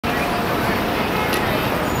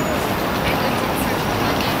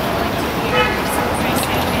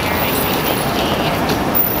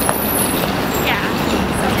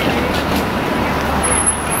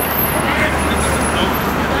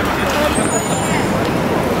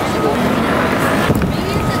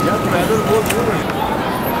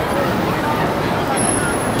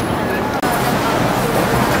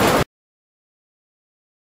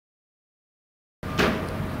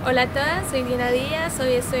Hola a todas, soy Diana Díaz,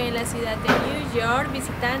 hoy estoy en la ciudad de New York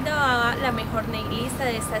visitando a la mejor nailista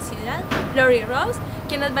de esta ciudad, Fleury Rose,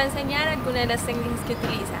 quien nos va a enseñar algunas de las técnicas que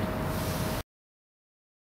utiliza.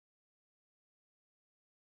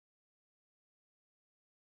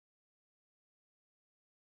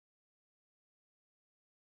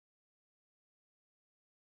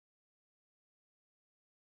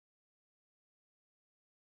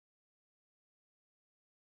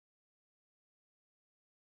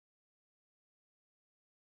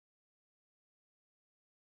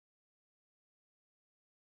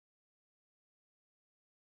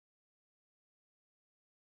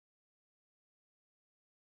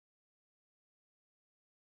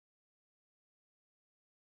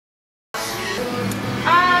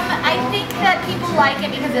 I think that people like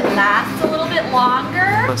it because it lasts a little bit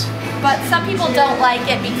longer, but some people don't like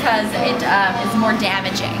it because it is more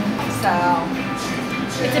damaging. So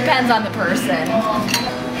it depends on the person.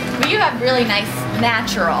 But you have really nice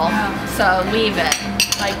natural, so leave it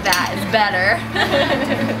like that. It's better.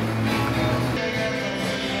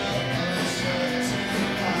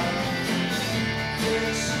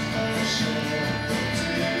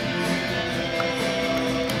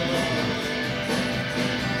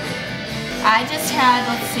 I just had,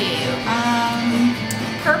 let's see,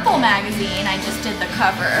 Purple magazine. I just did the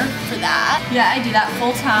cover for that. Yeah, I do that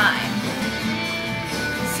full time.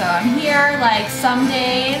 So I'm here like some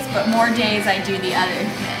days, but more days I do the other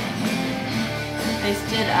thing. I just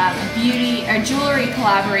did a jewelry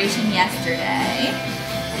collaboration yesterday.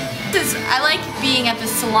 I like being at the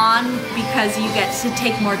salon because you get to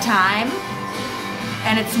take more time,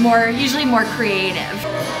 and it's usually more creative.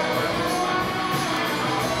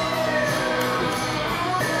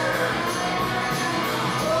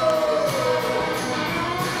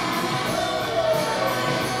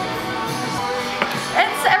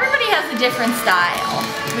 Different style,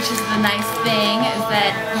 which is the nice thing, is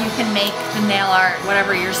that you can make the nail art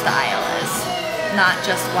whatever your style is, not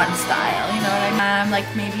just one style, you know what I mean? Like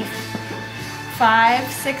maybe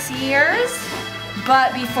 5-6 years,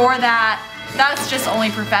 but before that, that's just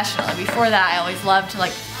only professional. Before that, I always loved,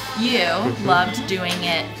 like you, loved doing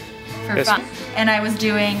it for fun. And I was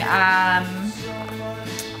doing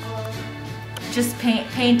just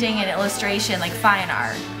painting and illustration, like fine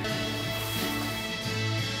art.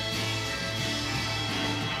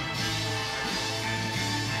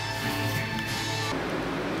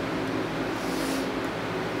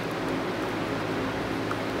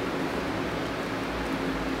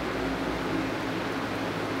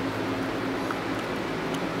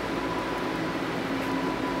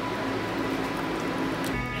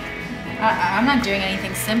 I'm not doing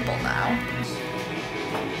anything simple now.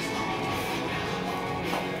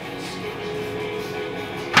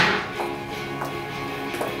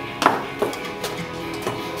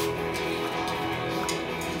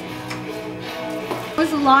 It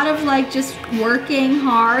was a lot of like just working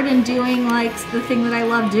hard and doing like the thing that I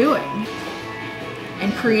love doing.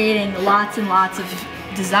 And creating lots and lots of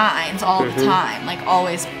designs all the time. Like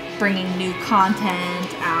always bringing new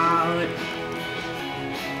content out.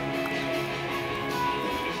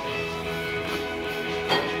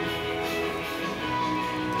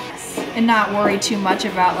 And not worry too much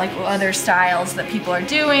about like other styles that people are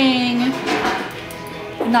doing.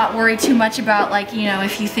 Not worry too much about like, you know,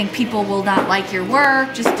 if you think people will not like your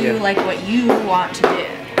work, just do like what you want to do.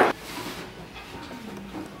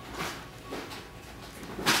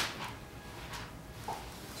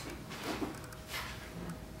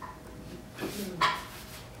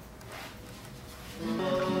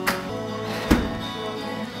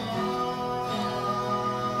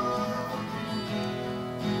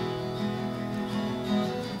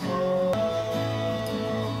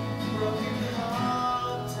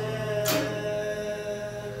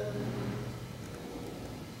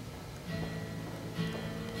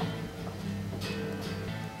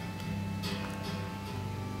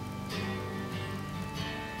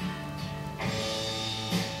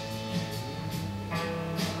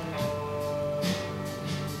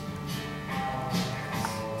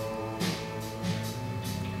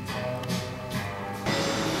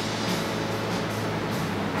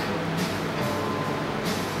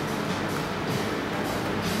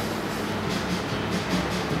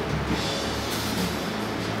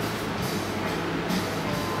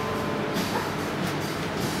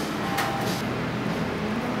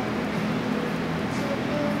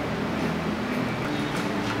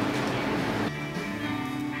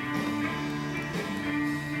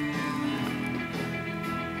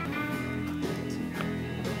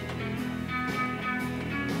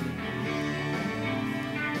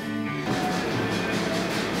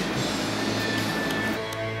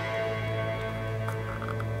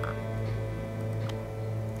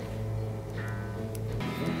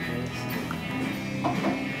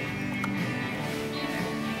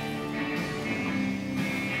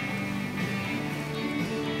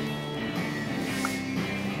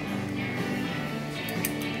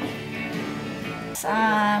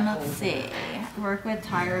 else? Let's see. Work with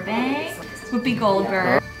Tyra Banks, Whoopi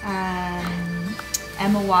Goldberg,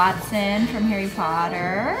 Emma Watson from Harry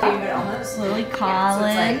Potter, Lily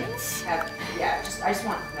Collins. Yeah, I just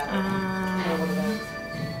want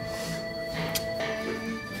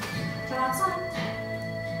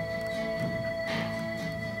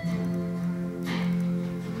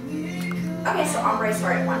Okay, so ombre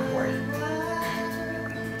start at 140.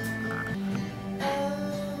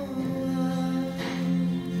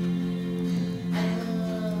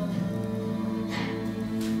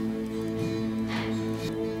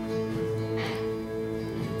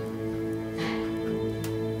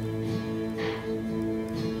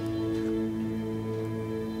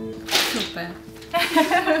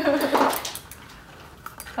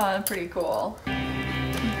 Oh, pretty cool.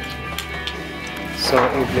 So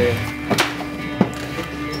ugly.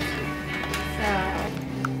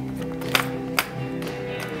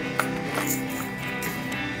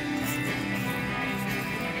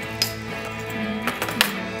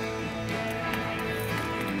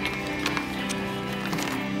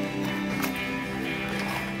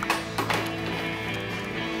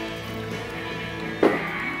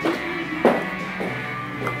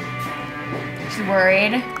 She's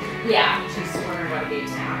worried. Yeah, she's wondering what it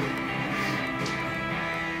is now.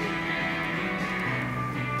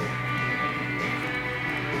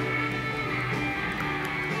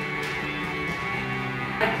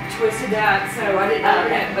 I twisted that, so I didn't know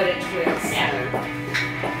that, but it twists. Yeah.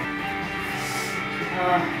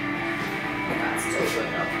 That's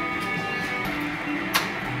totally up.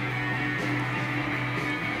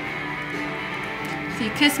 See, a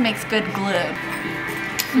kiss makes good glue.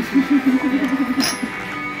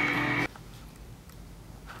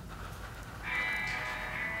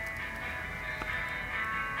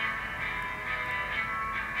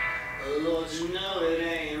 Lord, you know it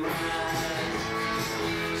ain't right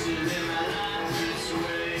to live my life this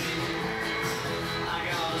way. I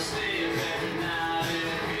gotta stay up at night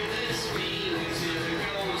and feel this feeling till it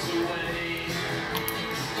goes away.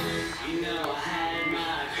 You know I had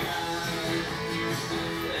my crime,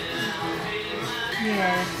 but I'll pay my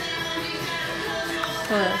Yeah.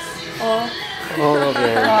 Close. All of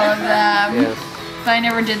them. All of them. Yes. But I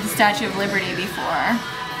never did the Statue of Liberty before.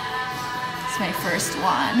 It's my first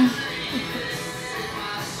one.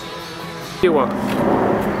 You want?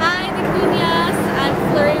 Hi, Deko uñas. I'm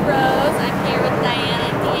Fleury Rose. I'm here with Diana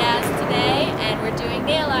Díaz today, and we're doing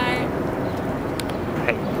nail art.